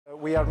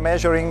We are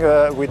measuring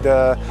with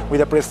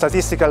a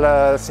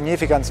statistical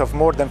significance of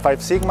more than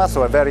 5 sigma,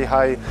 so a very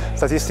high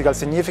statistical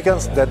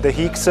significance, that the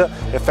Higgs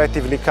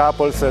effectively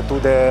couples to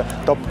the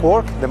top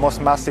quark, the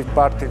most massive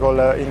particle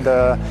in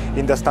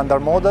the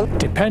standard model.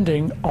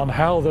 Depending on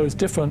how those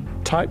different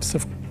types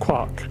of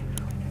quark,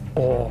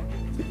 or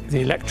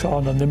the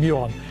electron and the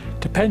muon,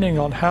 depending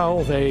on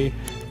how they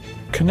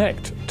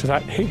connect to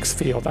that Higgs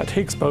field, that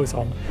Higgs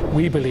boson,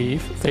 we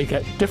believe they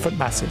get different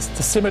masses.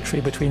 The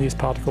symmetry between these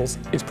particles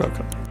is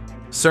broken.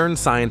 CERN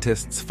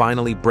scientists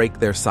finally break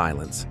their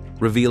silence,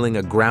 revealing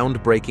a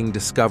groundbreaking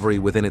discovery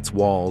within its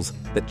walls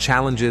that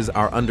challenges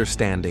our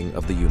understanding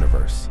of the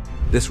universe.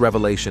 This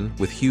revelation,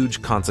 with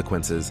huge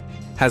consequences,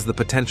 has the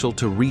potential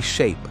to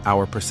reshape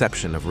our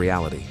perception of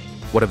reality.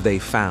 What have they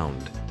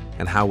found,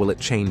 and how will it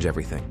change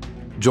everything?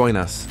 Join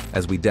us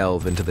as we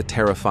delve into the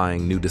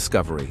terrifying new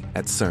discovery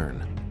at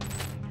CERN.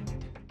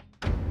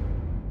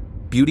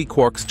 Beauty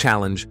quarks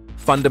challenge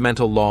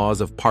fundamental laws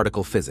of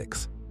particle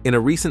physics. In a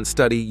recent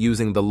study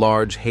using the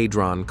Large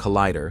Hadron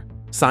Collider,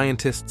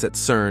 scientists at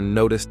CERN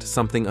noticed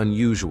something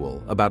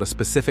unusual about a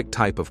specific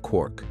type of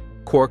quark.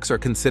 Quarks are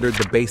considered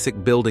the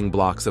basic building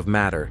blocks of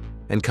matter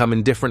and come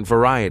in different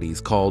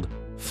varieties called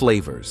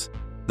flavors.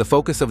 The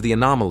focus of the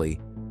anomaly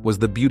was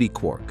the beauty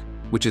quark,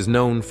 which is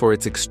known for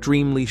its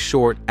extremely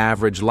short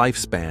average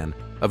lifespan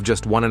of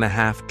just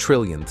 1.5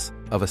 trillionths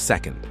of a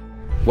second.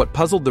 What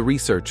puzzled the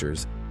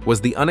researchers was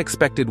the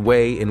unexpected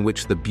way in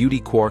which the beauty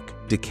quark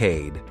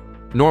decayed.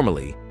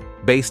 Normally,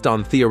 based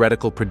on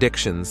theoretical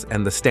predictions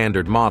and the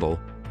standard model,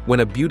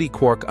 when a beauty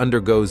quark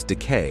undergoes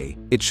decay,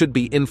 it should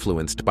be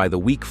influenced by the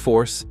weak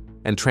force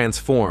and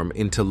transform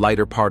into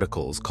lighter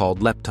particles called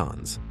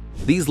leptons.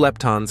 These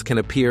leptons can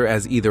appear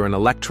as either an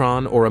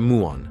electron or a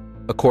muon.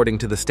 According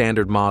to the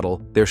standard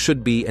model, there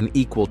should be an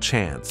equal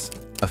chance,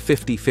 a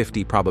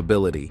 50-50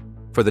 probability,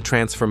 for the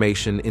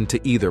transformation into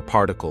either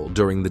particle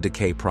during the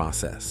decay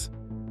process.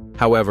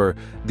 However,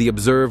 the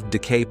observed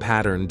decay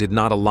pattern did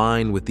not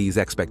align with these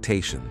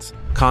expectations.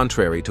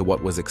 Contrary to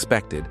what was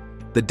expected,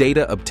 the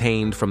data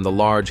obtained from the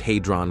Large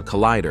Hadron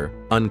Collider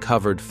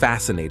uncovered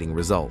fascinating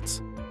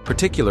results.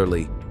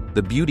 Particularly,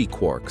 the beauty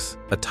quarks,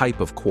 a type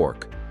of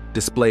quark,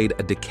 displayed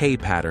a decay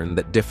pattern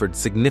that differed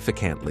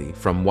significantly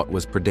from what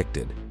was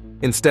predicted.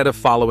 Instead of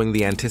following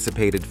the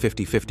anticipated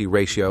 50-50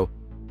 ratio,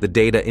 the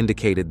data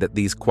indicated that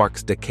these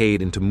quarks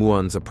decayed into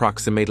muons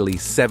approximately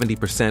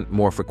 70%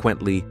 more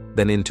frequently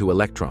than into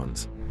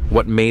electrons.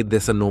 What made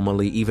this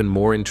anomaly even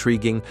more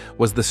intriguing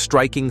was the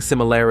striking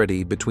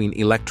similarity between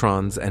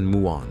electrons and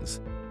muons.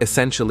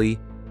 Essentially,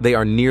 they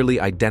are nearly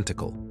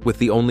identical, with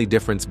the only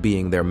difference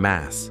being their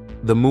mass.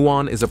 The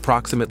muon is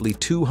approximately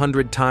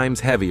 200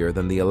 times heavier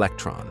than the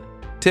electron.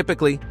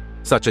 Typically,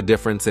 such a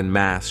difference in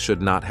mass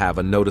should not have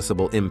a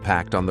noticeable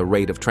impact on the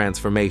rate of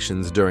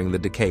transformations during the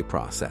decay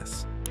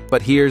process.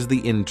 But here's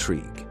the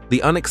intrigue.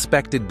 The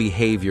unexpected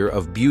behavior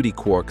of beauty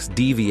quarks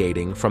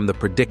deviating from the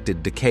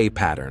predicted decay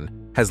pattern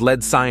has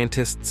led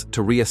scientists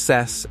to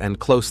reassess and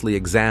closely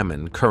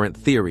examine current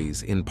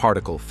theories in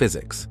particle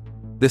physics.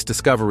 This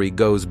discovery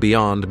goes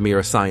beyond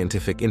mere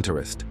scientific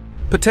interest,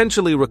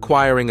 potentially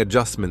requiring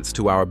adjustments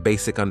to our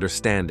basic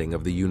understanding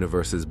of the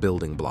universe's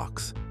building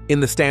blocks. In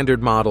the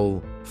standard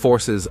model,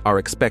 forces are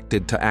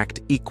expected to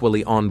act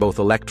equally on both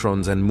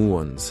electrons and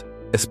muons,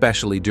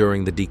 especially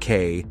during the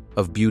decay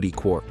of beauty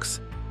quarks,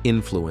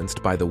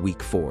 influenced by the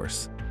weak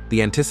force.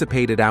 The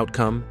anticipated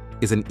outcome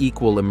is an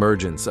equal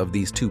emergence of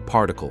these two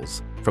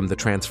particles from the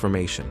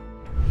transformation.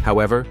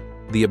 However,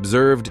 the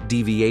observed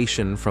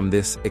deviation from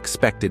this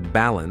expected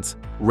balance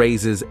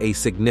raises a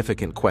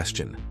significant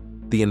question: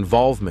 the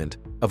involvement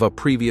of a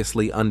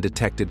previously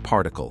undetected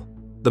particle.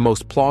 The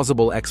most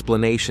plausible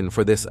explanation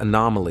for this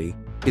anomaly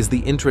is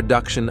the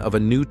introduction of a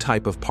new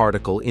type of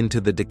particle into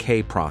the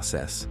decay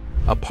process,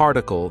 a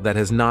particle that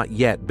has not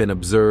yet been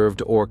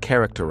observed or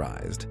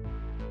characterized.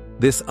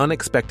 This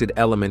unexpected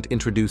element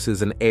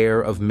introduces an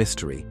air of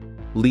mystery,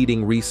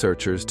 leading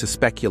researchers to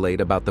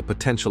speculate about the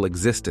potential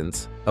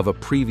existence of a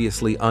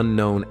previously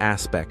unknown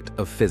aspect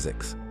of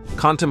physics.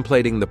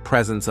 Contemplating the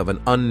presence of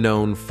an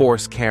unknown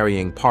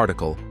force-carrying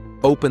particle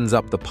opens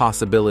up the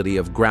possibility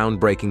of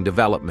groundbreaking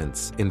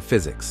developments in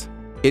physics.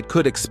 It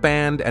could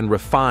expand and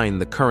refine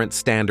the current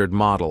standard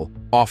model,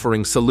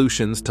 offering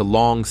solutions to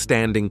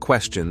long-standing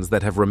questions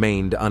that have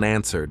remained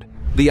unanswered.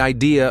 The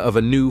idea of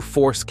a new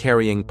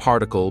force-carrying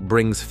particle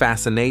brings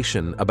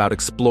fascination about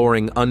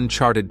exploring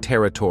uncharted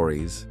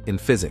territories in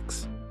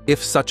physics.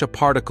 If such a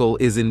particle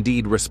is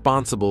indeed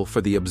responsible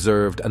for the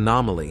observed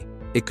anomaly,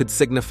 it could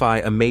signify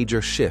a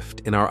major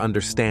shift in our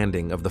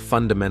understanding of the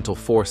fundamental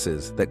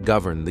forces that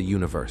govern the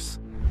universe.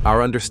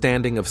 Our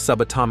understanding of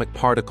subatomic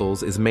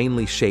particles is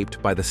mainly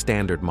shaped by the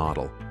standard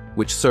model,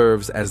 which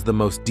serves as the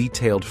most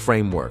detailed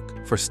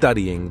framework for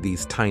studying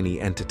these tiny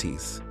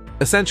entities.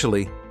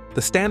 Essentially,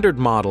 the standard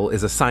model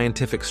is a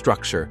scientific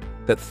structure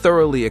that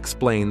thoroughly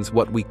explains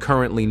what we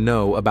currently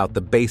know about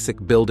the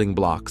basic building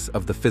blocks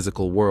of the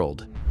physical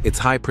world. Its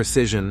high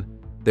precision,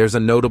 there's a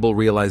notable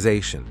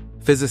realization.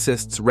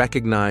 Physicists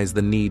recognize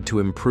the need to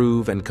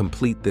improve and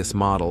complete this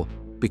model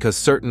because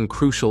certain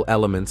crucial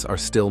elements are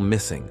still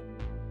missing.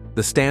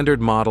 The Standard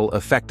Model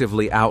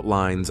effectively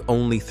outlines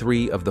only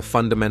three of the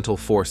fundamental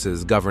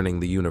forces governing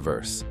the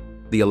universe: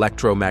 the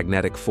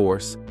electromagnetic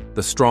force,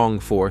 the strong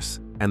force,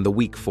 and the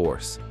weak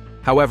force.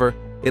 However,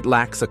 it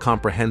lacks a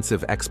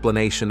comprehensive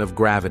explanation of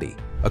gravity,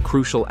 a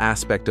crucial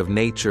aspect of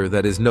nature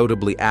that is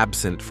notably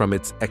absent from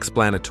its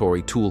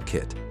explanatory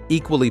toolkit.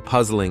 Equally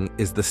puzzling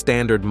is the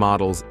Standard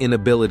Model's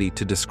inability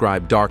to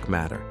describe dark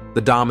matter,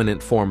 the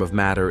dominant form of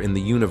matter in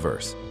the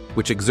universe,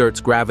 which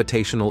exerts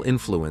gravitational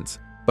influence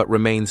but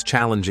remains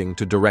challenging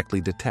to directly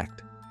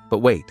detect. But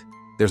wait,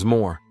 there's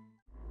more.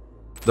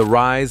 The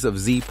rise of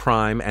Z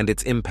prime and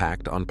its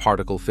impact on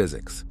particle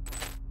physics.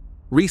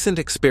 Recent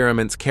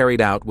experiments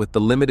carried out with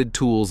the limited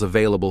tools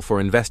available for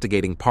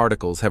investigating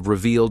particles have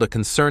revealed a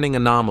concerning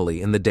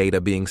anomaly in the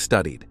data being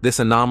studied. This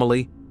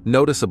anomaly,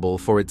 noticeable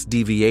for its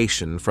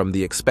deviation from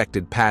the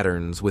expected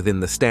patterns within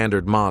the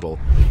Standard Model,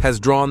 has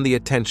drawn the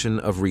attention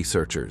of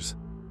researchers.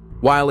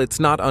 While it's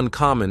not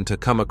uncommon to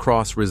come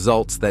across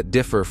results that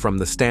differ from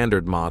the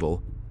Standard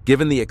Model,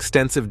 given the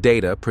extensive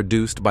data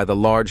produced by the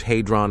Large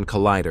Hadron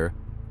Collider,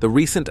 the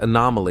recent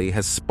anomaly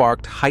has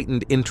sparked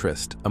heightened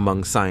interest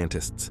among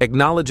scientists.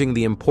 Acknowledging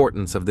the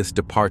importance of this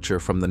departure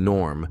from the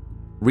norm,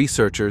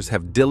 researchers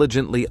have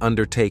diligently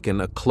undertaken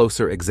a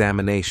closer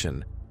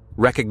examination,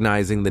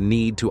 recognizing the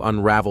need to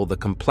unravel the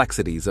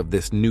complexities of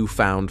this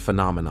newfound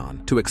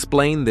phenomenon. To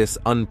explain this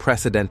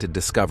unprecedented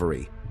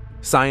discovery,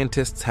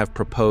 scientists have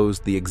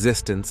proposed the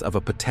existence of a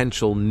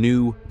potential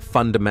new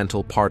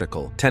fundamental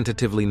particle,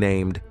 tentatively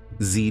named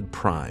Z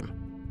prime.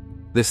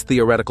 This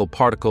theoretical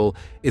particle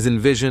is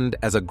envisioned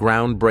as a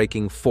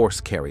groundbreaking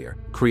force carrier,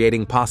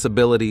 creating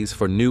possibilities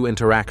for new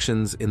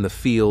interactions in the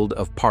field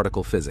of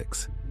particle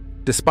physics.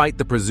 Despite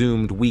the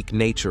presumed weak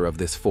nature of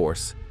this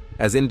force,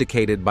 as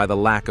indicated by the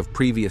lack of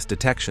previous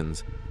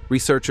detections,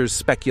 researchers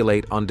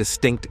speculate on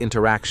distinct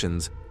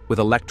interactions with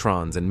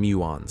electrons and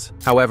muons.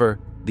 However,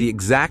 the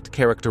exact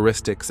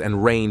characteristics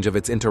and range of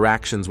its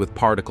interactions with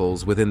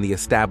particles within the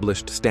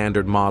established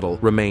Standard Model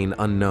remain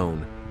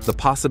unknown. The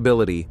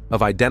possibility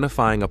of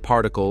identifying a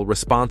particle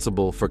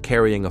responsible for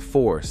carrying a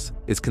force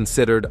is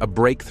considered a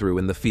breakthrough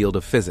in the field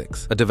of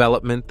physics, a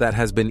development that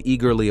has been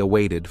eagerly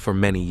awaited for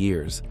many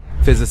years.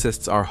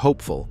 Physicists are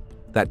hopeful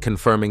that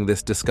confirming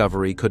this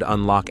discovery could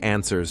unlock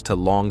answers to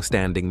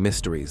long-standing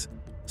mysteries,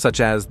 such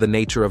as the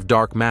nature of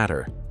dark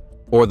matter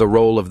or the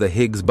role of the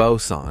Higgs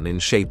boson in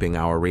shaping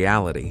our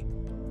reality.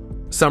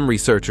 Some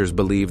researchers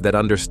believe that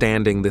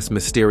understanding this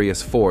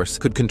mysterious force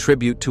could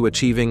contribute to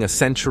achieving a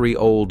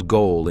century-old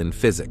goal in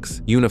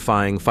physics,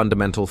 unifying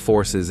fundamental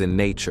forces in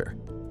nature.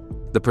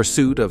 The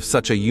pursuit of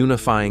such a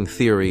unifying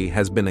theory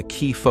has been a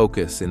key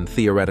focus in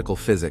theoretical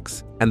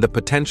physics, and the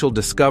potential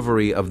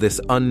discovery of this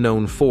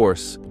unknown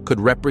force could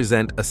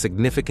represent a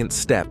significant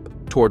step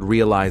toward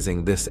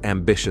realizing this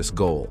ambitious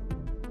goal.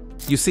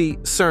 You see,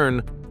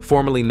 CERN,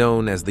 formerly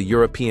known as the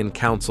European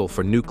Council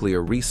for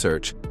Nuclear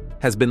Research,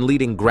 has been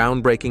leading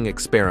groundbreaking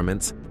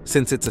experiments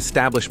since its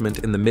establishment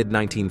in the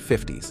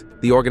mid-1950s.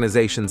 The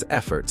organization's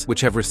efforts, which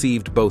have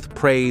received both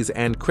praise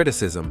and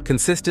criticism,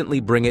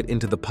 consistently bring it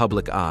into the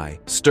public eye,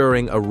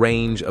 stirring a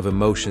range of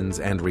emotions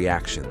and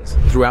reactions.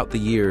 Throughout the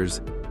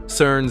years,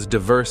 CERN's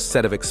diverse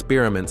set of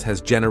experiments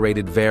has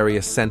generated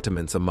various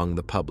sentiments among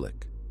the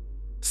public.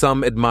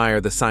 Some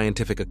admire the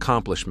scientific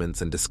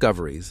accomplishments and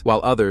discoveries,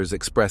 while others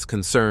express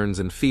concerns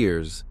and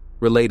fears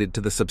related to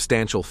the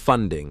substantial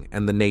funding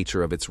and the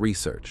nature of its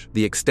research.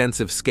 The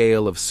extensive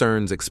scale of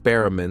CERN's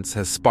experiments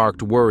has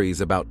sparked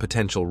worries about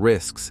potential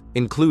risks,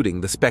 including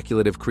the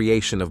speculative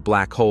creation of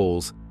black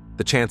holes,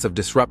 the chance of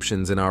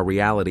disruptions in our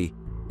reality,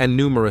 and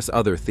numerous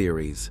other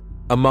theories.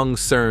 Among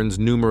CERN's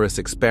numerous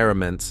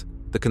experiments,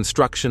 the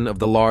construction of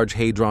the Large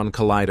Hadron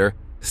Collider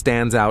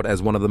stands out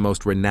as one of the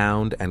most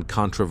renowned and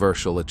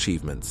controversial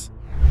achievements.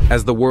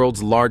 As the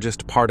world's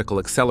largest particle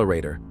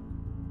accelerator,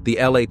 the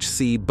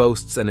LHC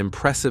boasts an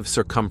impressive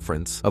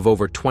circumference of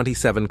over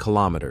 27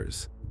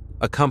 kilometers,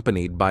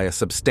 accompanied by a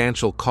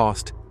substantial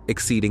cost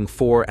exceeding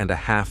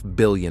 $4.5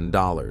 billion.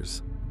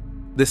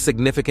 This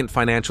significant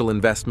financial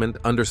investment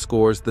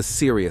underscores the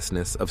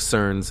seriousness of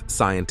CERN's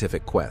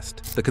scientific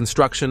quest. The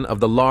construction of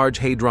the Large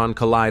Hadron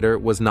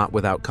Collider was not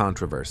without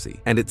controversy,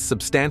 and its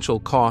substantial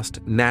cost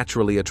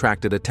naturally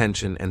attracted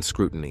attention and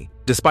scrutiny.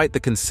 Despite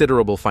the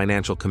considerable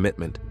financial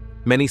commitment,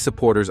 many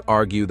supporters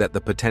argue that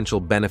the potential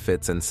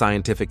benefits and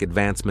scientific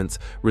advancements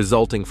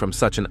resulting from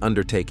such an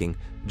undertaking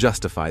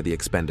justify the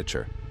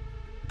expenditure.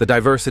 The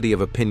diversity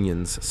of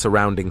opinions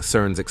surrounding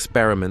CERN's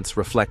experiments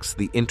reflects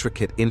the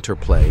intricate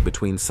interplay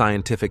between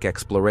scientific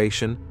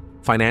exploration,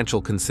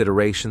 financial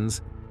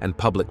considerations, and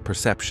public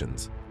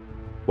perceptions.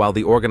 While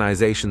the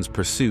organization's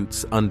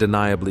pursuits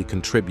undeniably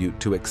contribute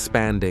to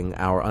expanding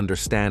our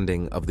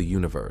understanding of the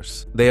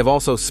universe, they have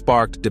also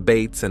sparked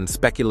debates and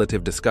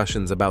speculative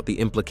discussions about the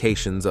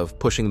implications of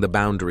pushing the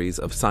boundaries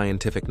of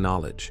scientific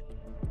knowledge.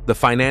 The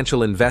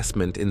financial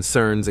investment in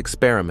CERN's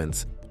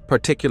experiments,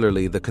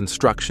 particularly the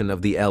construction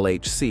of the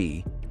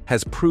LHC,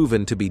 has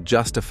proven to be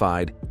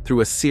justified through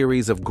a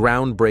series of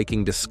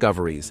groundbreaking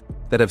discoveries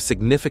that have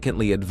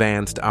significantly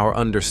advanced our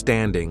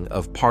understanding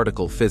of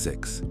particle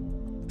physics.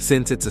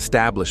 Since its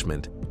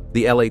establishment,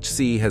 the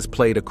LHC has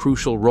played a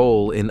crucial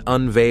role in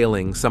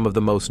unveiling some of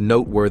the most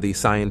noteworthy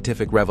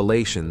scientific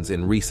revelations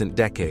in recent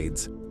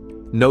decades.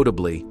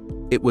 Notably,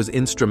 it was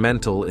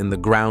instrumental in the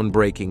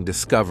groundbreaking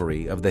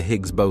discovery of the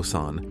Higgs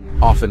boson,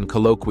 often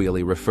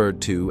colloquially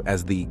referred to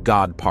as the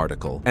God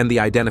particle, and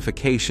the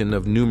identification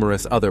of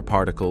numerous other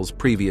particles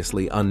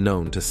previously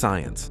unknown to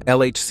science.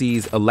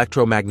 LHC's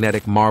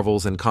electromagnetic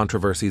marvels and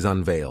controversies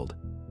unveiled.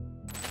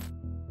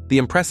 The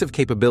impressive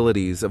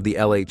capabilities of the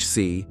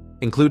LHC,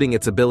 including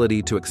its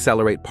ability to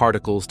accelerate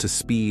particles to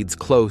speeds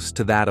close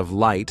to that of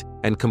light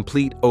and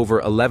complete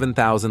over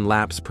 11,000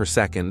 laps per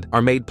second,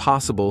 are made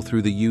possible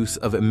through the use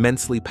of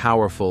immensely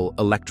powerful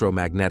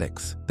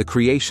electromagnetics. The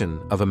creation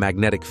of a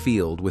magnetic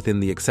field within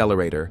the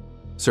accelerator,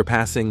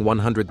 surpassing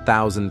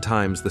 100,000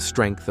 times the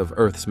strength of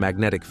Earth's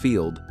magnetic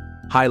field,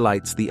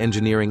 highlights the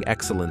engineering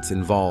excellence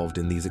involved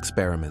in these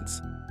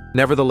experiments.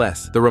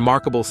 Nevertheless, the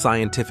remarkable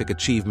scientific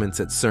achievements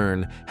at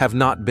CERN have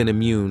not been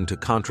immune to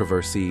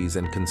controversies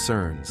and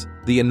concerns.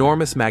 The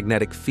enormous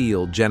magnetic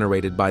field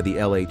generated by the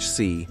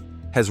LHC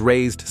has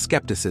raised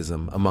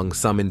skepticism among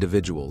some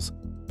individuals,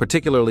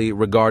 particularly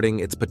regarding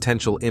its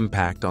potential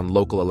impact on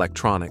local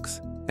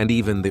electronics and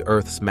even the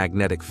Earth's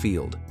magnetic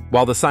field.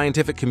 While the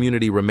scientific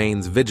community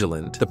remains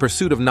vigilant, the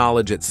pursuit of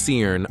knowledge at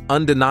CERN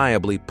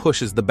undeniably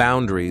pushes the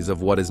boundaries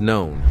of what is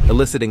known,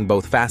 eliciting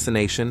both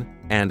fascination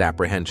and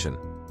apprehension.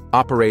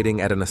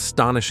 Operating at an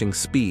astonishing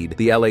speed,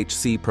 the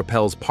LHC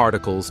propels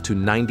particles to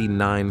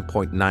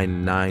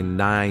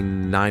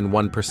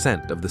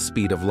 99.99991% of the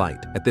speed of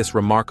light. At this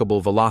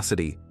remarkable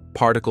velocity,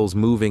 particles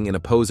moving in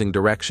opposing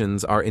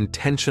directions are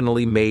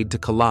intentionally made to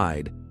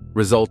collide,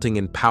 resulting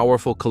in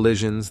powerful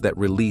collisions that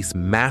release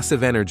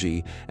massive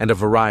energy and a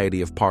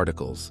variety of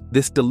particles.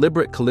 This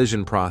deliberate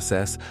collision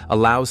process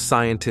allows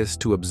scientists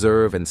to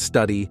observe and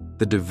study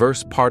the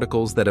diverse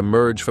particles that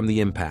emerge from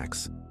the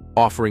impacts,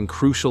 offering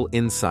crucial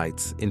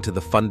insights into the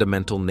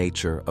fundamental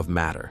nature of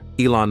matter.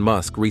 Elon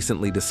Musk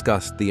recently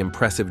discussed the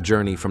impressive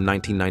journey from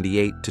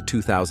 1998 to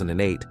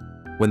 2008,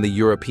 when the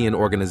European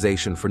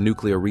Organization for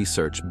Nuclear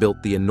Research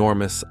built the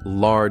enormous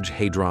Large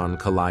Hadron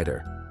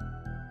Collider.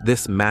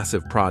 This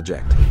massive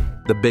project,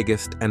 the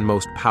biggest and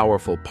most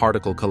powerful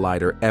particle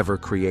collider ever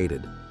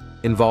created,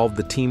 involved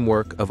the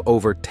teamwork of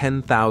over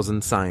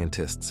 10,000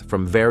 scientists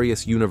from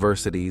various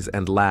universities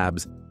and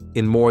labs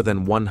in more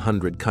than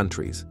 100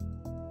 countries.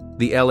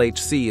 The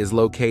LHC is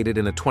located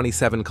in a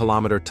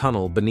 27-kilometer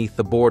tunnel beneath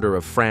the border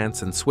of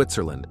France and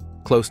Switzerland,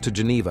 close to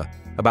Geneva,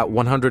 about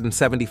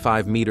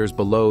 175 meters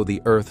below the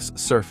Earth's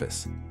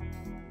surface.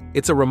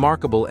 It's a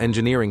remarkable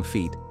engineering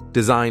feat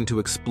designed to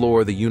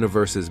explore the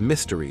universe's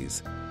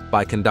mysteries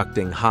by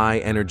conducting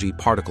high-energy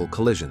particle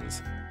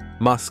collisions.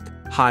 Musk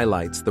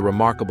highlights the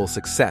remarkable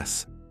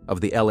success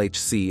of the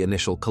LHC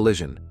initial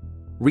collision,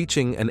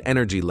 reaching an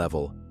energy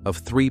level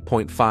of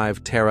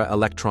 3.5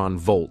 tera-electron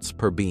volts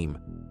per beam.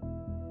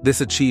 This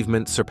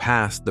achievement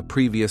surpassed the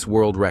previous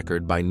world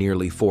record by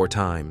nearly 4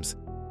 times.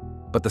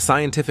 But the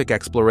scientific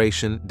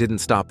exploration didn't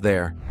stop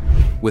there.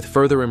 With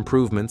further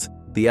improvements,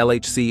 the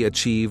LHC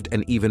achieved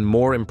an even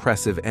more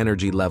impressive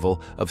energy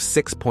level of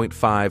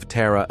 6.5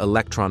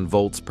 tera-electron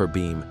volts per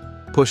beam,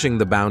 pushing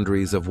the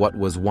boundaries of what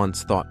was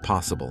once thought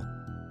possible.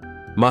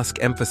 Musk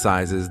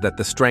emphasizes that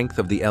the strength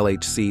of the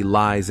LHC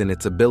lies in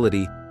its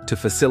ability to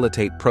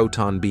facilitate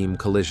proton beam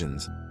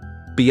collisions.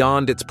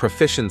 Beyond its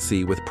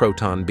proficiency with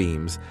proton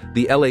beams,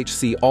 the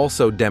LHC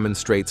also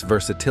demonstrates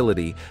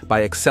versatility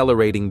by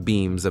accelerating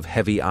beams of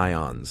heavy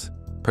ions,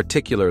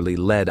 particularly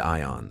lead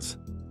ions.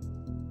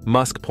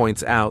 Musk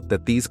points out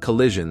that these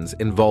collisions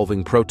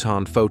involving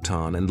proton,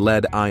 photon, and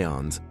lead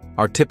ions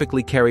are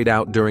typically carried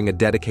out during a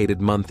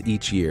dedicated month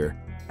each year,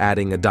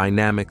 adding a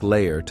dynamic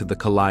layer to the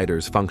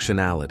collider's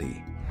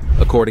functionality.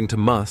 According to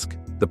Musk,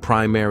 the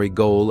primary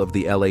goal of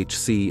the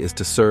LHC is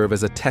to serve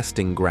as a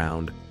testing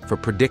ground for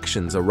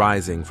predictions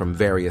arising from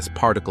various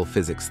particle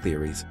physics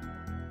theories.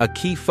 A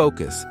key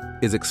focus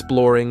is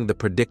exploring the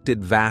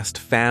predicted vast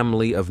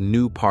family of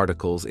new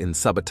particles in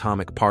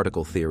subatomic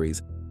particle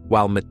theories,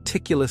 while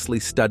meticulously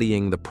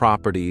studying the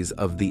properties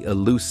of the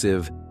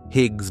elusive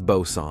Higgs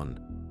boson,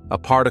 a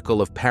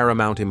particle of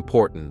paramount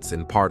importance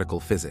in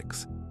particle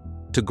physics.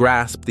 To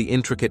grasp the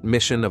intricate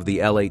mission of the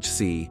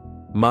LHC,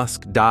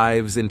 Musk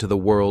dives into the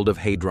world of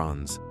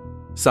hadrons,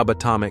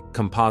 subatomic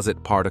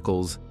composite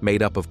particles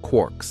made up of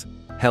quarks,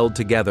 held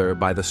together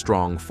by the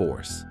strong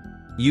force.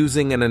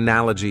 Using an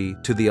analogy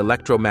to the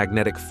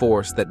electromagnetic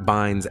force that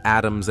binds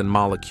atoms and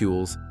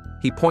molecules,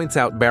 he points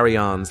out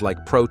baryons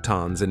like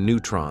protons and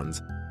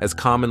neutrons as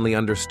commonly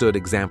understood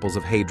examples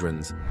of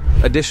hadrons.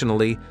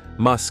 Additionally,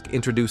 Musk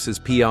introduces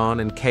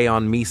pion and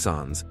kaon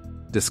mesons,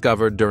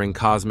 discovered during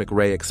cosmic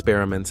ray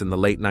experiments in the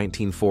late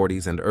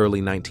 1940s and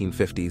early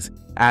 1950s,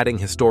 adding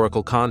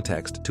historical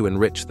context to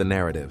enrich the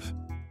narrative.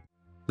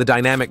 The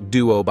dynamic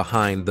duo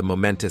behind the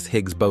momentous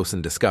Higgs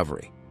boson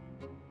discovery.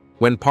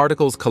 When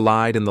particles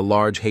collide in the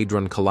Large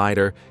Hadron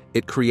Collider,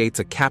 it creates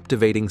a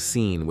captivating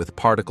scene with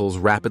particles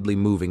rapidly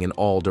moving in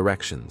all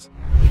directions.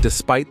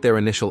 Despite their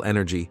initial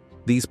energy,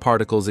 these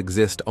particles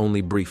exist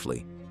only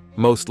briefly,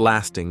 most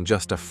lasting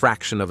just a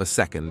fraction of a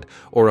second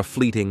or a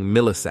fleeting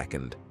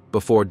millisecond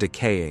before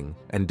decaying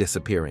and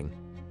disappearing.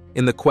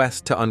 In the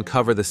quest to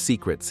uncover the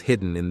secrets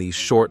hidden in these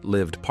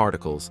short-lived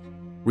particles,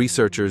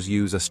 researchers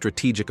use a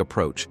strategic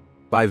approach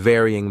by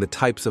varying the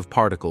types of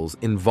particles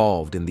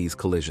involved in these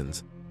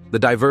collisions. The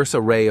diverse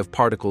array of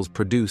particles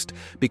produced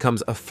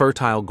becomes a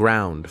fertile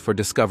ground for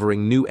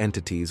discovering new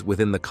entities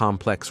within the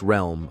complex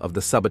realm of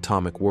the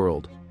subatomic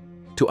world.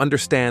 To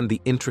understand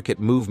the intricate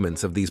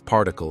movements of these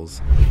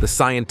particles, the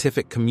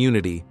scientific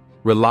community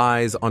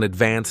relies on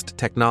advanced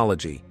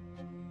technology.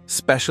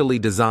 Specially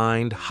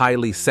designed,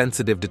 highly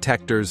sensitive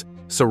detectors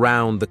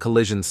surround the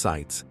collision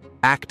sites,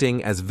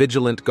 acting as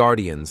vigilant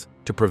guardians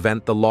to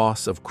prevent the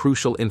loss of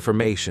crucial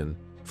information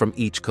from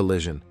each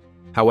collision.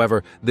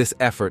 However, this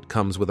effort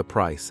comes with a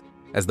price,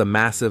 as the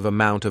massive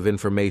amount of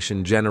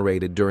information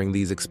generated during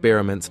these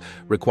experiments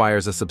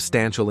requires a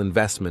substantial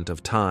investment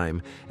of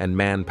time and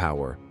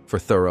manpower for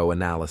thorough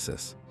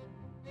analysis.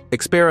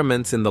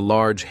 Experiments in the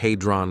Large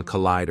Hadron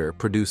Collider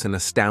produce an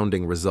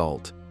astounding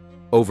result.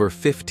 Over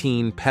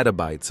 15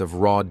 petabytes of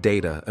raw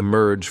data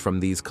emerge from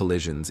these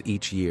collisions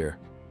each year.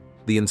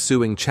 The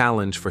ensuing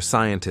challenge for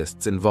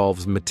scientists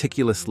involves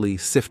meticulously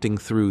sifting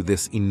through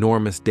this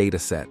enormous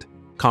dataset,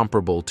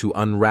 comparable to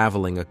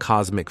unraveling a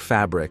cosmic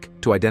fabric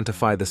to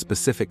identify the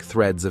specific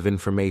threads of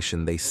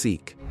information they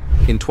seek.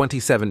 In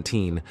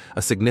 2017,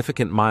 a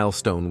significant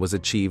milestone was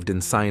achieved in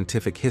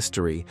scientific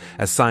history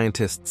as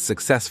scientists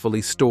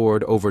successfully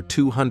stored over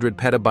 200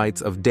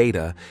 petabytes of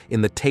data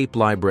in the tape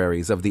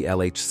libraries of the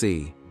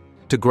LHC.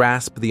 To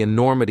grasp the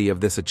enormity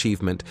of this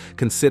achievement,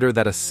 consider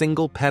that a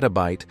single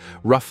petabyte,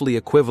 roughly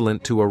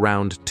equivalent to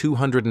around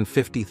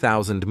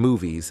 250,000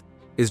 movies,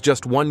 is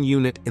just one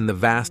unit in the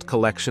vast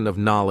collection of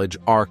knowledge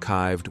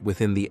archived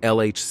within the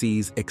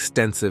LHC's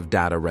extensive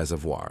data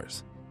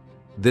reservoirs.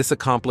 This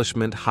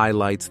accomplishment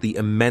highlights the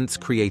immense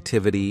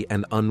creativity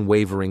and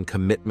unwavering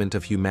commitment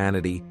of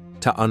humanity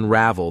to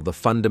unravel the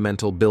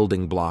fundamental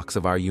building blocks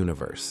of our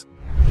universe.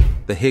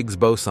 The Higgs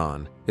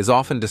boson is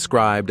often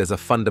described as a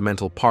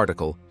fundamental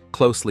particle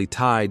closely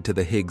tied to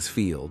the Higgs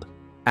field,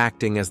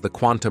 acting as the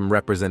quantum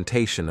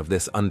representation of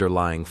this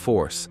underlying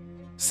force,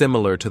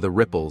 similar to the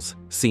ripples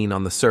seen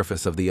on the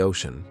surface of the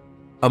ocean.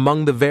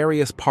 Among the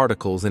various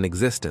particles in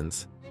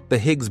existence, the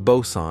Higgs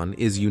boson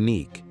is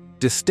unique,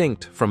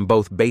 distinct from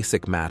both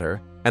basic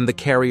matter and the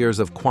carriers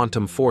of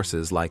quantum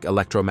forces like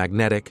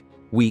electromagnetic,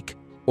 weak,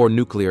 or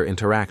nuclear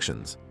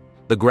interactions.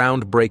 The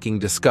groundbreaking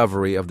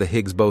discovery of the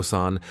Higgs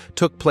boson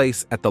took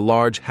place at the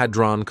Large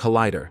Hadron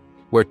Collider,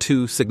 where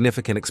two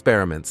significant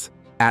experiments,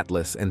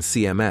 ATLAS and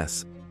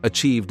CMS,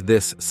 achieved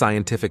this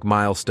scientific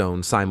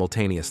milestone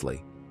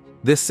simultaneously.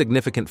 This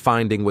significant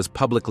finding was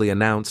publicly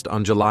announced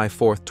on July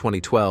 4,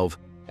 2012,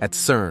 at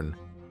CERN,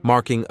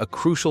 marking a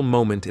crucial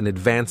moment in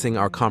advancing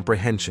our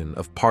comprehension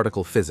of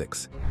particle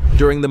physics.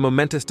 During the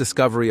momentous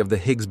discovery of the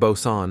Higgs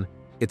boson,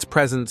 its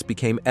presence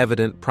became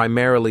evident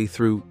primarily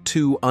through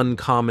two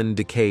uncommon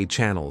decay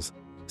channels,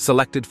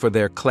 selected for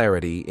their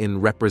clarity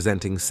in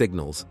representing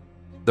signals.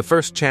 The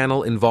first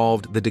channel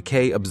involved the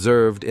decay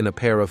observed in a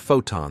pair of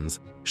photons,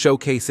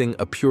 showcasing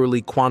a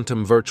purely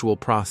quantum virtual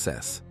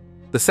process.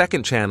 The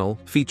second channel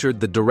featured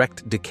the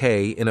direct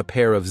decay in a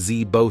pair of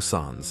Z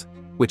bosons,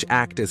 which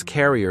act as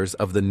carriers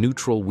of the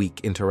neutral-weak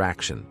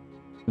interaction.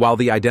 While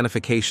the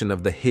identification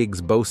of the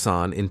Higgs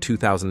boson in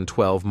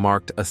 2012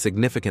 marked a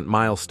significant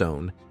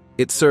milestone,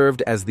 it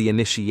served as the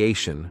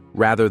initiation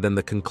rather than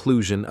the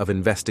conclusion of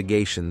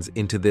investigations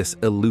into this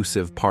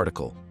elusive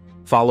particle.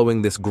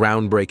 Following this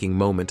groundbreaking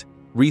moment,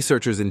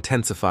 researchers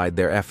intensified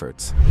their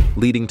efforts,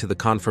 leading to the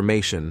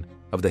confirmation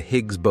of the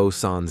Higgs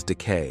boson's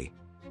decay.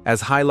 As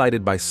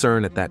highlighted by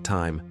CERN at that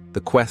time,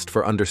 the quest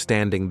for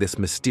understanding this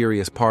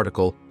mysterious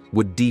particle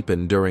would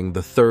deepen during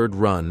the third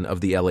run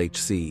of the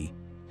LHC,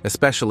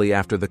 especially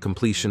after the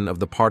completion of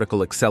the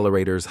particle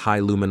accelerator's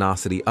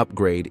high-luminosity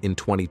upgrade in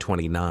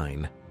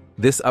 2029.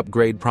 This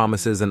upgrade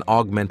promises an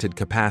augmented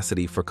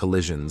capacity for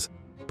collisions,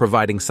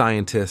 providing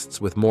scientists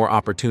with more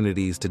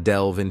opportunities to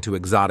delve into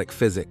exotic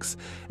physics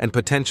and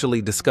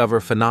potentially discover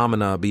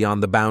phenomena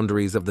beyond the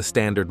boundaries of the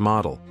standard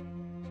model.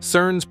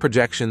 CERN's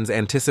projections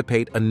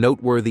anticipate a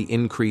noteworthy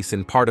increase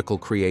in particle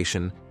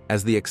creation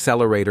as the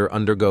accelerator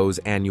undergoes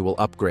annual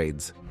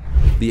upgrades.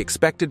 The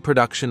expected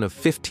production of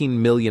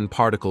 15 million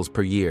particles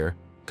per year,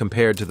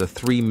 compared to the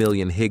 3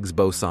 million Higgs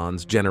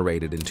bosons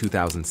generated in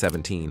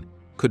 2017,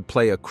 could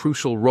play a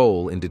crucial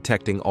role in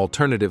detecting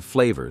alternative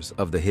flavors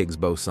of the Higgs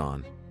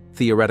boson.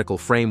 Theoretical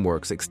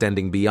frameworks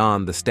extending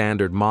beyond the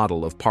standard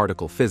model of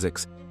particle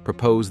physics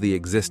propose the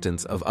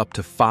existence of up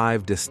to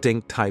 5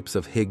 distinct types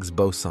of Higgs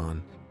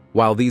boson.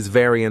 While these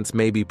variants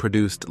may be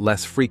produced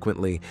less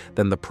frequently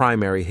than the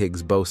primary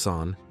Higgs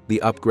boson,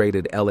 the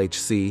upgraded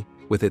LHC,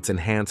 with its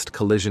enhanced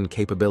collision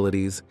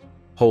capabilities,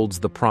 holds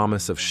the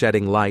promise of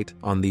shedding light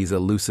on these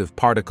elusive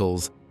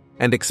particles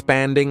and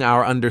expanding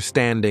our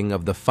understanding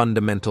of the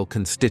fundamental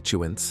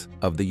constituents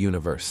of the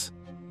universe.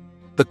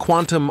 The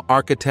quantum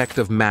architect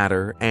of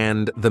matter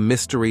and the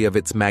mystery of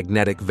its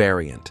magnetic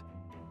variant.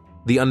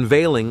 The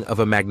unveiling of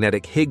a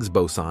magnetic Higgs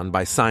boson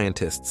by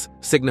scientists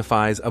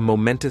signifies a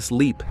momentous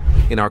leap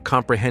in our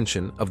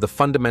comprehension of the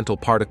fundamental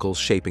particles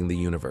shaping the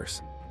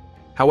universe.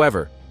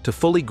 However, to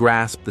fully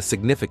grasp the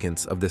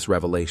significance of this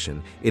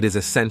revelation, it is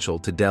essential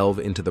to delve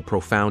into the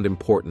profound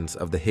importance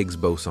of the Higgs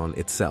boson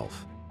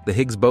itself. The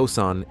Higgs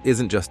boson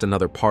isn't just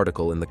another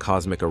particle in the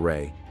cosmic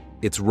array.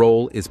 Its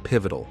role is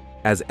pivotal,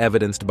 as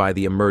evidenced by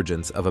the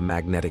emergence of a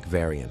magnetic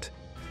variant.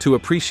 To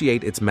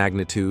appreciate its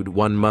magnitude,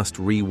 one must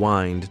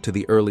rewind to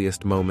the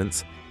earliest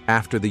moments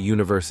after the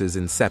universe's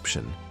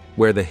inception,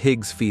 where the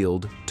Higgs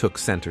field took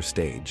center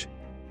stage.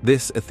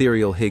 This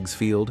ethereal Higgs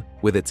field,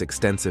 with its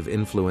extensive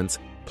influence,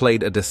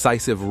 played a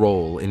decisive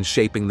role in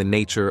shaping the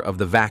nature of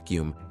the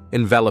vacuum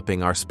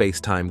enveloping our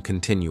space-time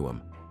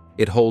continuum.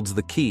 It holds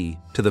the key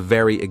to the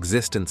very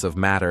existence of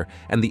matter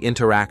and the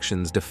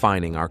interactions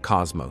defining our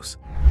cosmos.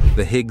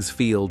 The Higgs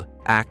field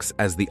acts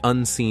as the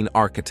unseen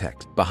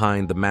architect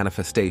behind the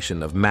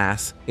manifestation of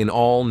mass in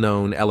all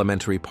known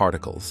elementary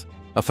particles,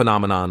 a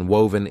phenomenon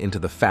woven into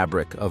the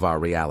fabric of our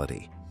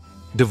reality.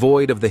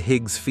 Devoid of the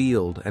Higgs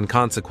field, and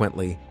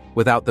consequently,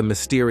 without the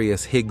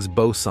mysterious Higgs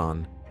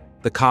boson,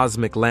 the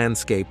cosmic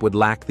landscape would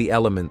lack the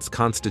elements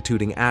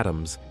constituting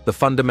atoms, the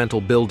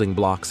fundamental building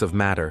blocks of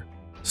matter.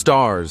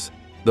 Stars,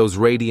 those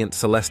radiant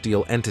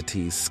celestial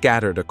entities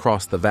scattered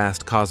across the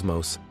vast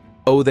cosmos,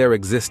 owe their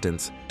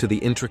existence to the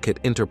intricate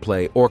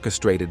interplay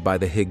orchestrated by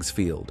the Higgs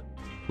field.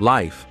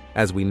 Life,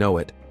 as we know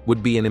it,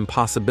 would be an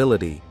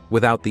impossibility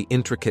without the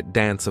intricate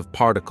dance of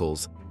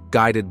particles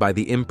guided by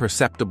the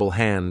imperceptible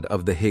hand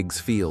of the Higgs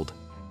field.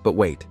 But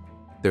wait,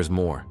 there's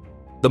more.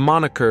 The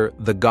moniker,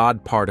 the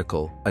God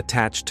particle,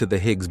 attached to the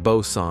Higgs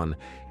boson,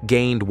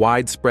 gained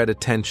widespread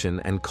attention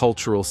and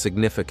cultural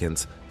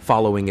significance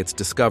following its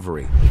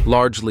discovery,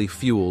 largely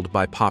fueled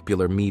by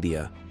popular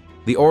media.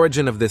 The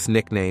origin of this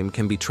nickname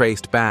can be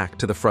traced back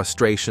to the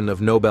frustration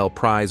of Nobel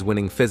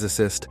Prize-winning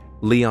physicist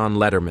Leon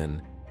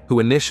Lederman, who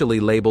initially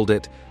labeled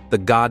it the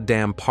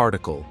goddamn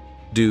particle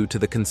due to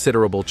the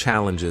considerable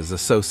challenges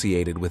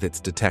associated with its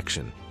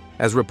detection.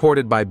 As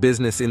reported by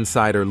Business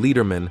Insider,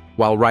 Lederman,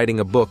 while writing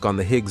a book on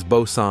the Higgs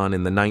boson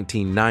in the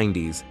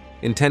 1990s,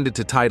 intended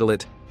to title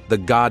it The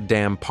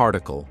Goddamn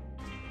Particle.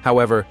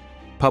 However,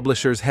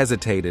 publishers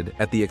hesitated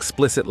at the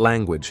explicit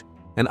language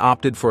and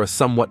opted for a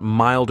somewhat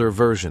milder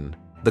version,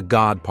 the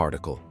God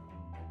particle.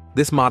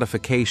 This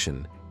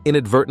modification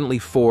inadvertently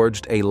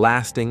forged a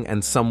lasting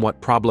and somewhat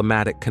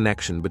problematic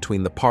connection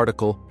between the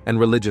particle and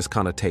religious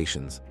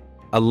connotations,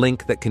 a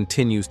link that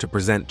continues to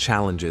present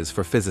challenges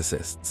for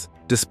physicists.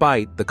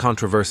 Despite the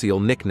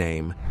controversial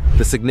nickname,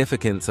 the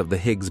significance of the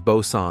Higgs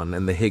boson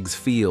and the Higgs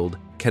field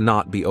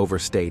cannot be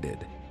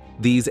overstated.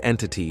 These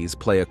entities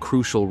play a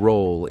crucial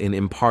role in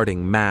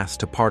imparting mass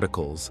to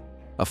particles,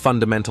 a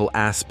fundamental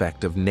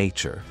aspect of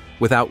nature,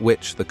 without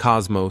which the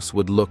cosmos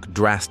would look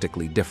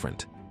drastically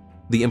different.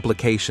 The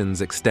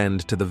implications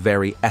extend to the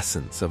very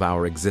essence of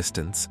our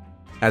existence,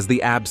 as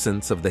the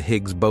absence of the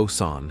Higgs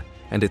boson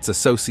and its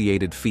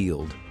associated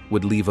field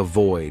would leave a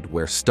void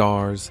where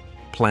stars,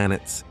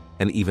 planets,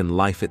 and even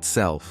life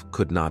itself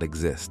could not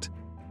exist.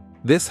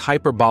 This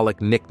hyperbolic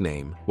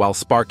nickname, while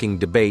sparking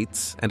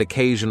debates and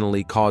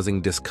occasionally causing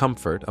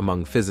discomfort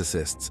among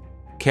physicists,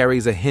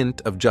 carries a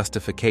hint of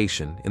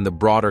justification in the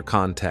broader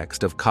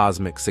context of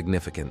cosmic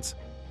significance.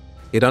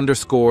 It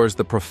underscores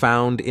the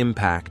profound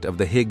impact of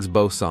the Higgs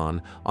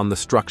boson on the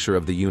structure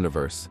of the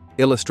universe,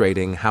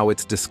 illustrating how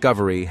its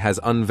discovery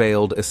has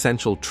unveiled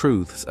essential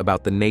truths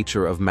about the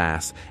nature of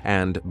mass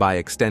and, by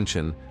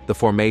extension, the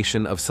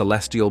formation of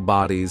celestial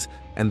bodies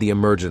and the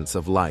emergence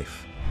of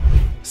life.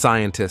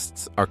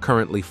 Scientists are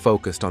currently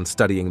focused on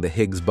studying the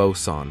Higgs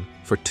boson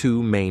for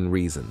two main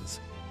reasons.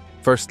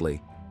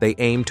 Firstly, they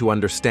aim to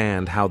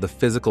understand how the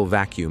physical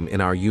vacuum in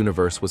our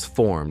universe was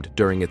formed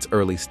during its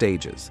early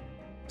stages.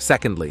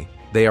 Secondly,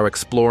 they are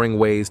exploring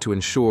ways to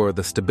ensure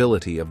the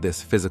stability of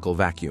this physical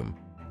vacuum.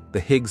 The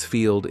Higgs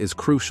field is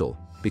crucial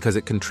because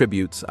it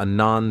contributes a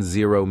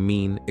non-zero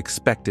mean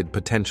expected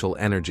potential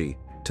energy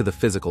to the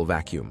physical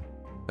vacuum,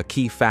 a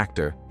key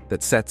factor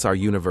that sets our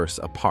universe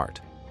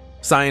apart.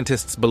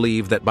 Scientists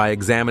believe that by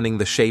examining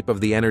the shape of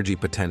the energy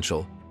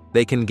potential,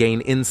 they can gain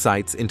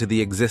insights into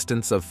the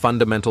existence of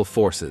fundamental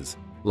forces,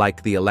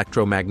 like the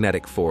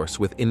electromagnetic force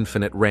with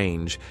infinite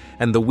range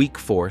and the weak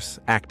force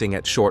acting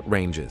at short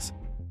ranges.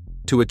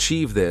 To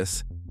achieve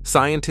this,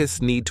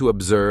 scientists need to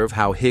observe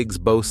how Higgs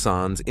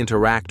bosons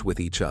interact with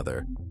each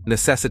other,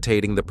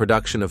 necessitating the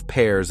production of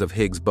pairs of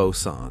Higgs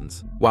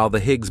bosons. While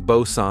the Higgs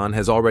boson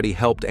has already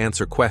helped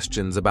answer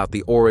questions about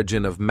the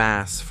origin of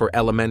mass for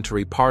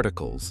elementary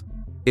particles,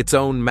 its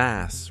own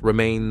mass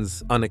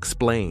remains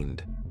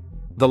unexplained.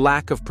 The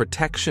lack of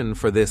protection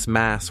for this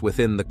mass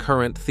within the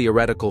current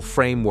theoretical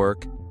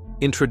framework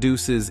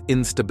introduces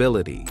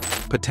instability,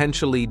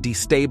 potentially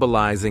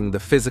destabilizing the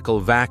physical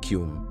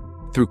vacuum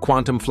through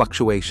quantum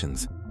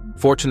fluctuations.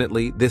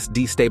 Fortunately, this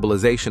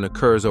destabilization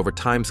occurs over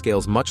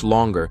timescales much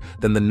longer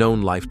than the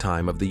known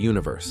lifetime of the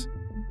universe.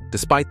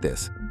 Despite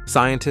this,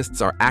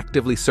 scientists are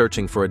actively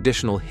searching for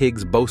additional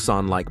Higgs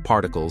boson-like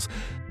particles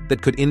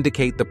that could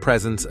indicate the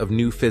presence of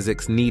new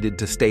physics needed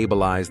to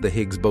stabilize the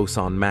Higgs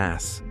boson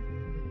mass.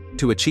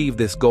 To achieve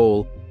this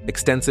goal,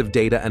 extensive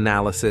data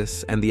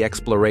analysis and the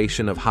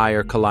exploration of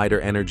higher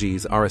collider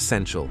energies are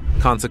essential.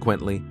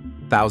 Consequently,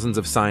 thousands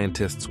of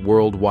scientists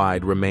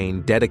worldwide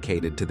remain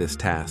dedicated to this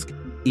task,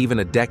 even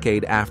a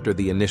decade after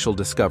the initial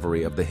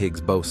discovery of the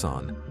Higgs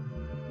boson.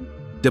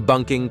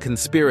 Debunking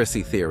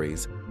conspiracy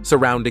theories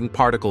surrounding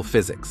particle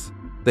physics.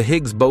 The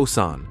Higgs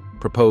boson,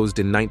 proposed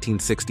in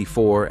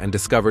 1964 and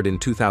discovered in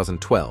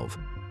 2012,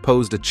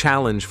 posed a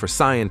challenge for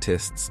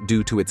scientists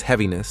due to its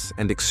heaviness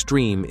and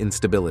extreme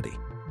instability.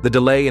 The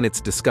delay in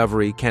its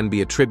discovery can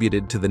be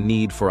attributed to the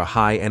need for a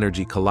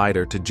high-energy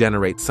collider to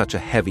generate such a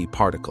heavy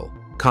particle.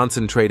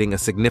 Concentrating a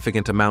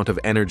significant amount of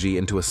energy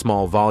into a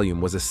small volume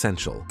was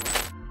essential.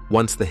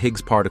 Once the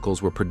Higgs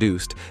particles were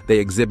produced, they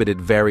exhibited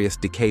various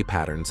decay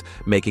patterns,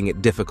 making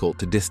it difficult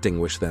to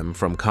distinguish them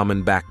from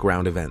common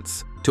background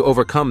events. To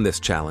overcome this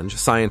challenge,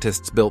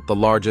 scientists built the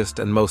largest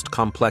and most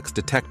complex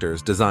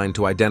detectors designed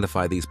to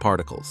identify these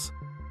particles.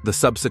 The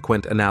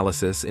subsequent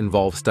analysis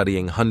involved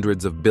studying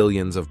hundreds of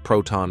billions of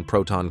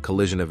proton-proton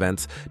collision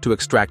events to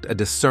extract a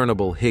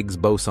discernible Higgs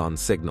boson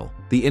signal.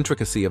 The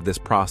intricacy of this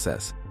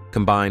process,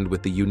 combined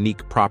with the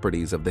unique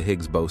properties of the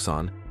Higgs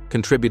boson,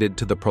 contributed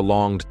to the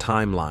prolonged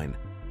timeline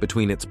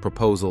between its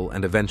proposal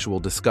and eventual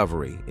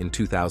discovery in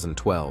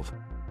 2012.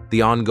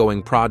 The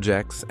ongoing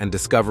projects and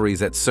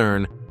discoveries at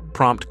CERN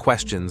prompt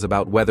questions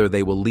about whether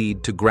they will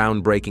lead to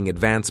groundbreaking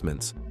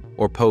advancements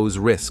or pose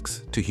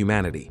risks to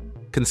humanity.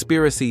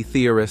 Conspiracy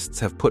theorists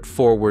have put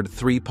forward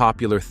three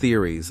popular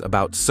theories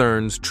about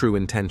CERN's true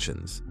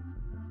intentions.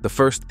 The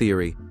first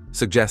theory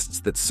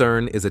suggests that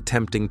CERN is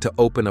attempting to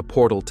open a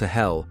portal to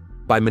hell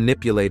by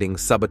manipulating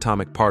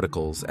subatomic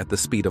particles at the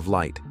speed of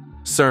light.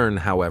 CERN,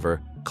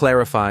 however,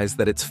 clarifies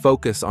that its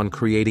focus on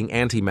creating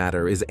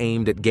antimatter is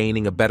aimed at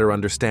gaining a better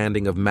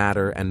understanding of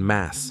matter and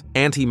mass.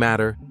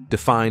 Antimatter,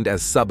 defined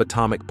as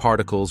subatomic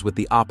particles with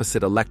the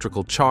opposite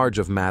electrical charge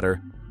of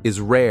matter, is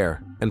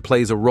rare and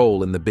plays a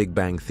role in the Big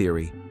Bang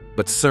theory.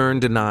 But CERN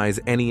denies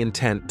any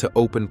intent to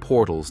open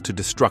portals to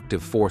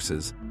destructive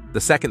forces.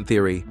 The second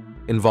theory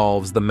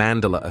involves the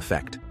Mandela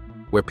effect,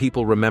 where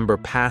people remember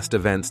past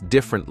events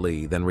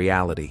differently than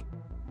reality.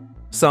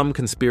 Some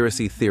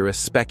conspiracy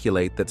theorists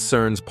speculate that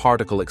CERN's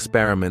particle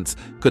experiments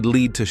could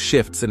lead to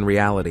shifts in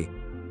reality,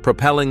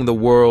 propelling the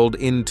world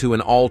into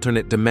an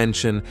alternate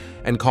dimension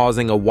and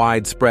causing a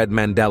widespread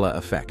Mandela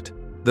effect.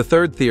 The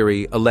third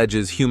theory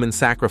alleges human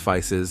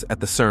sacrifices at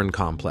the CERN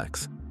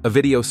complex. A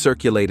video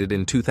circulated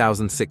in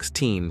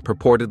 2016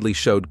 purportedly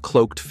showed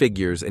cloaked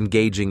figures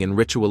engaging in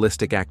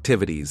ritualistic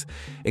activities,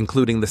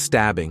 including the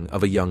stabbing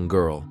of a young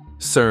girl.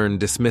 CERN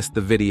dismissed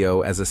the video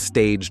as a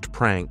staged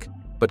prank,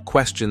 but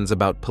questions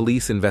about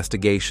police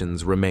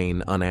investigations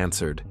remain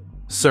unanswered.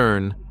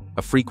 CERN,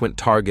 a frequent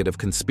target of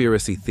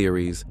conspiracy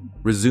theories,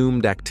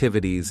 resumed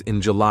activities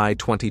in July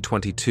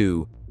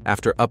 2022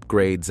 after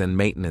upgrades and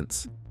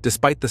maintenance.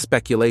 Despite the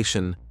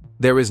speculation,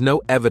 there is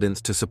no evidence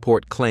to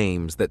support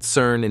claims that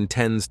CERN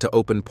intends to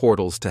open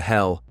portals to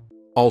hell,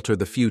 alter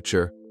the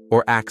future,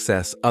 or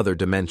access other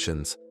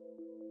dimensions.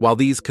 While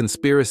these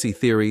conspiracy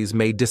theories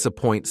may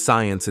disappoint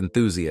science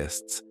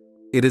enthusiasts,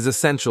 it is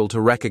essential to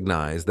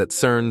recognize that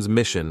CERN's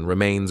mission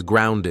remains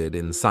grounded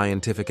in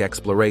scientific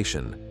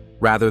exploration,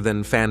 rather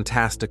than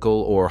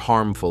fantastical or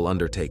harmful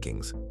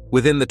undertakings.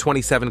 Within the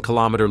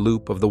 27-kilometer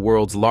loop of the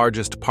world's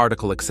largest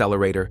particle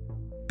accelerator,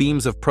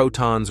 beams of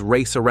protons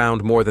race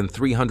around more than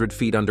 300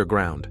 feet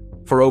underground.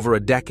 For over a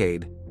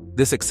decade,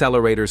 this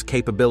accelerator's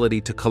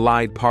capability to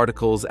collide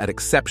particles at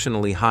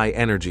exceptionally high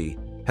energy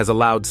has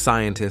allowed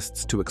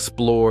scientists to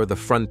explore the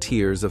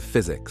frontiers of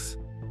physics.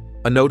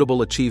 A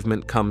notable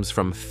achievement comes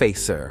from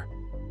FACER,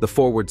 the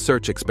forward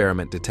search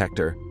experiment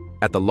detector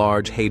at the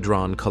Large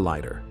Hadron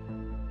Collider.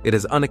 It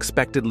has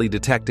unexpectedly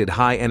detected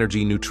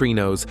high-energy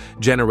neutrinos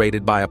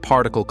generated by a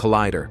particle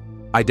collider,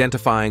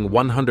 identifying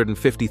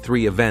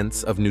 153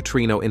 events of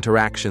neutrino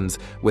interactions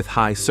with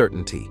high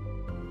certainty.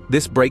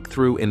 This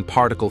breakthrough in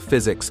particle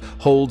physics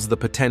holds the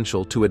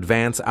potential to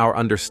advance our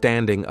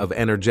understanding of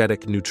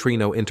energetic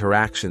neutrino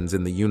interactions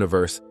in the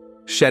universe,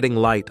 shedding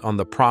light on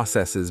the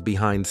processes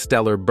behind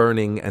stellar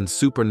burning and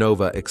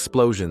supernova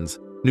explosions.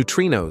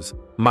 Neutrinos,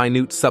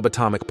 minute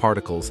subatomic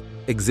particles,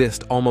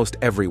 exist almost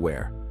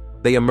everywhere.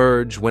 They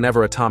emerge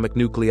whenever atomic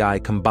nuclei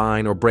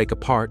combine or break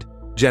apart,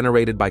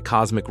 generated by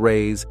cosmic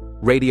rays,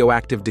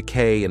 radioactive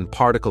decay in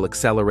particle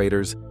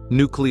accelerators,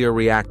 nuclear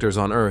reactors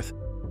on Earth,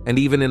 and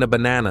even in a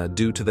banana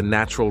due to the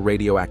natural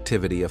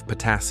radioactivity of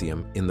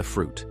potassium in the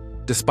fruit.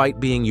 Despite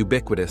being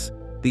ubiquitous,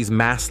 these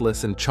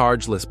massless and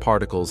chargeless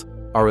particles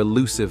are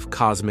elusive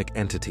cosmic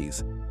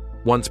entities.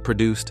 Once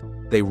produced,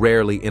 they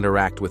rarely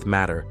interact with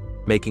matter,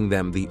 making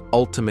them the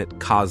ultimate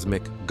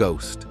cosmic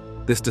ghost.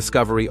 This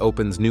discovery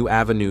opens new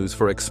avenues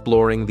for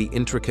exploring the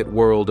intricate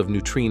world of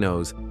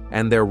neutrinos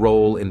and their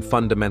role in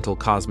fundamental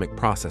cosmic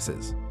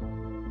processes.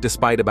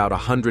 despite about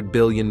 100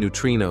 billion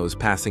neutrinos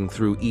passing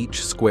through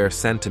each square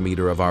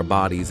centimeter of our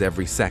bodies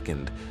every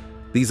second.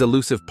 These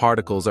elusive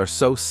particles are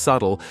so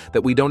subtle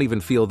that we don't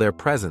even feel their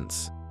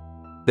presence.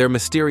 Their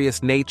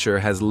mysterious nature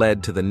has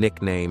led to the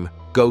nickname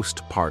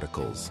ghost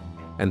particles,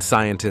 and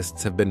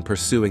scientists have been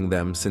pursuing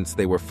them since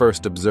they were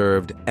first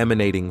observed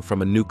emanating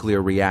from a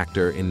nuclear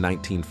reactor in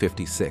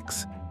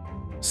 1956.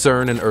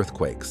 CERN and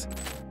earthquakes.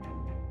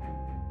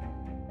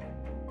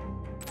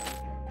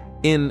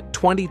 In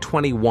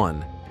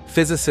 2021,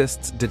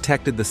 physicists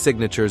detected the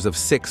signatures of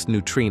 6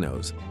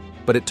 neutrinos,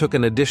 but it took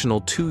an additional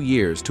 2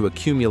 years to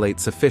accumulate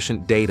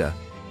sufficient data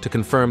to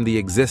confirm the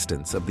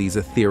existence of these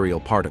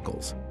ethereal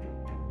particles.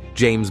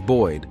 James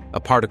Boyd, a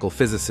particle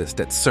physicist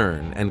at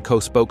CERN and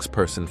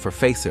co-spokesperson for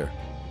FACER,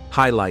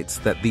 highlights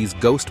that these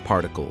ghost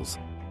particles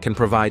can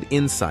provide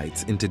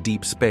insights into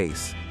deep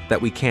space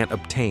that we can't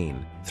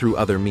obtain through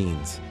other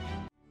means.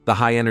 The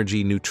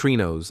high-energy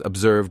neutrinos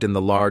observed in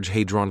the Large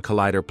Hadron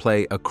Collider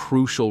play a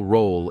crucial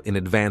role in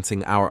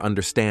advancing our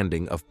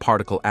understanding of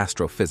particle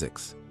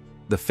astrophysics.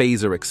 The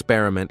FASER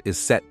experiment is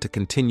set to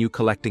continue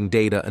collecting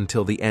data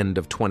until the end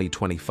of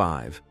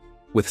 2025,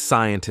 with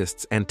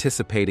scientists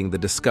anticipating the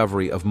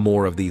discovery of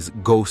more of these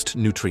ghost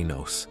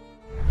neutrinos.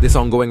 This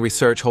ongoing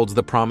research holds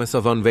the promise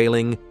of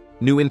unveiling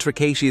new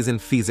intricacies in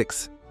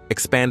physics,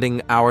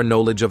 expanding our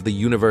knowledge of the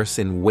universe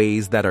in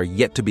ways that are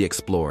yet to be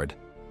explored.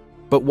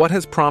 But what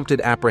has prompted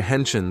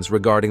apprehensions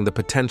regarding the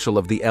potential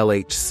of the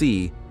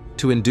LHC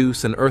to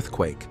induce an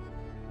earthquake?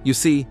 You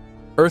see,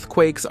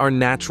 earthquakes are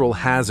natural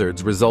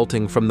hazards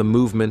resulting from the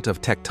movement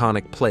of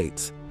tectonic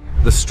plates.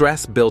 The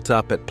stress built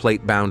up at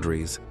plate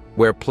boundaries,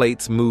 where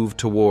plates move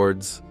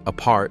towards,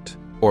 apart,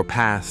 or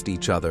past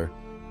each other,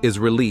 is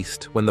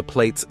released when the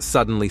plates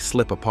suddenly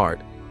slip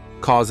apart,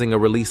 causing a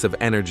release of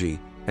energy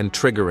and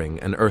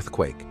triggering an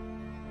earthquake.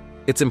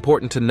 It's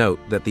important to note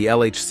that the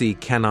LHC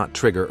cannot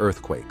trigger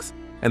earthquakes,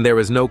 and there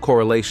is no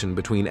correlation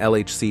between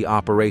LHC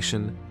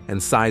operation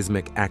and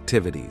seismic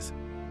activities.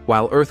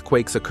 While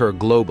earthquakes occur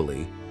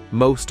globally,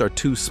 most are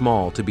too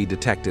small to be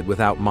detected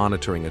without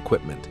monitoring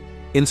equipment.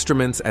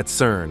 Instruments at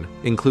CERN,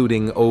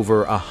 including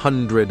over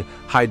 100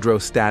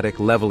 hydrostatic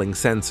leveling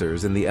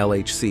sensors in the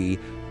LHC,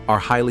 are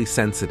highly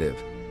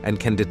sensitive and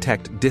can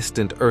detect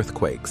distant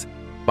earthquakes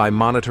by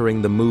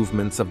monitoring the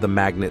movements of the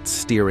magnet's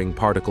steering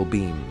particle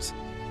beams.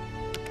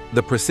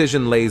 The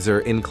precision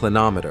laser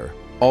inclinometer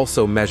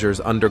also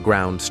measures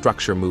underground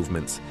structure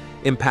movements,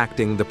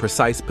 impacting the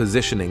precise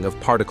positioning of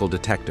particle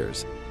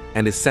detectors,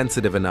 and is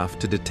sensitive enough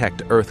to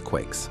detect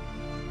earthquakes.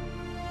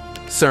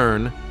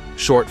 CERN,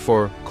 short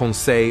for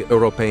Conseil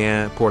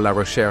Européen pour la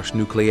Recherche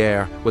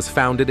Nucléaire, was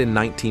founded in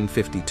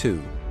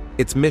 1952.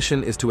 Its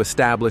mission is to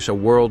establish a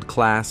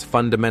world-class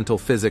fundamental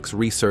physics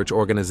research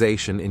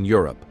organization in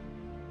Europe.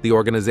 The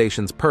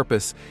organization's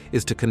purpose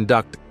is to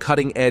conduct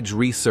cutting-edge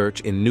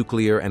research in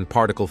nuclear and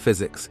particle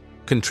physics,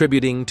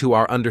 contributing to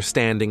our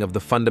understanding of the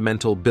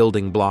fundamental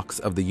building blocks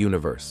of the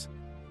universe.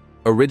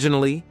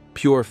 Originally,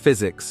 pure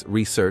physics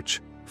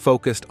research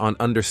focused on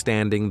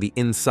understanding the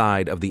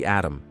inside of the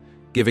atom,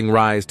 giving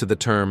rise to the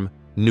term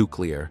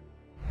nuclear.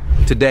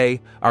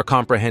 Today, our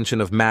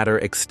comprehension of matter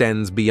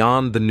extends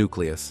beyond the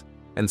nucleus,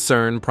 and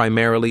CERN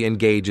primarily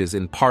engages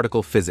in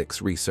particle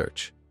physics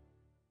research.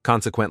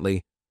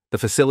 Consequently, the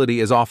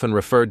facility is often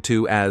referred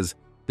to as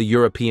the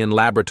European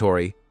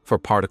Laboratory for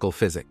Particle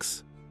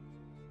Physics.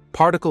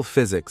 Particle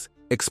physics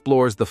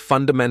explores the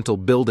fundamental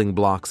building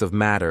blocks of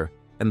matter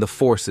and the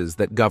forces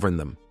that govern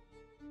them.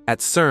 At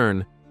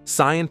CERN,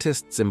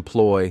 scientists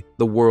employ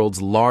the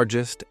world's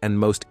largest and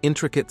most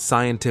intricate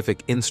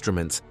scientific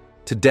instruments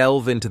to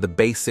delve into the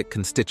basic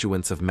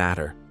constituents of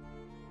matter.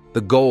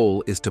 The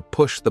goal is to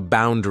push the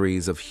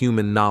boundaries of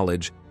human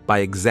knowledge by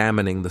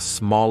examining the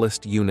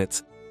smallest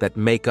units that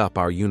make up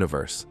our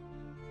universe.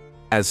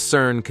 As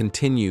CERN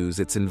continues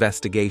its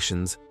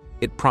investigations,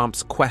 it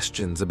prompts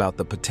questions about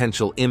the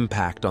potential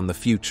impact on the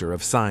future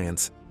of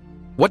science.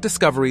 What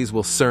discoveries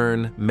will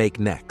CERN make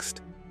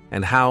next,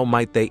 and how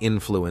might they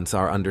influence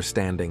our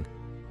understanding?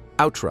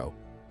 Outro.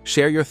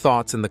 Share your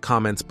thoughts in the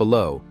comments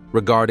below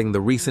regarding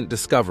the recent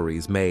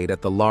discoveries made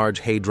at the Large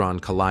Hadron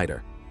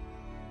Collider.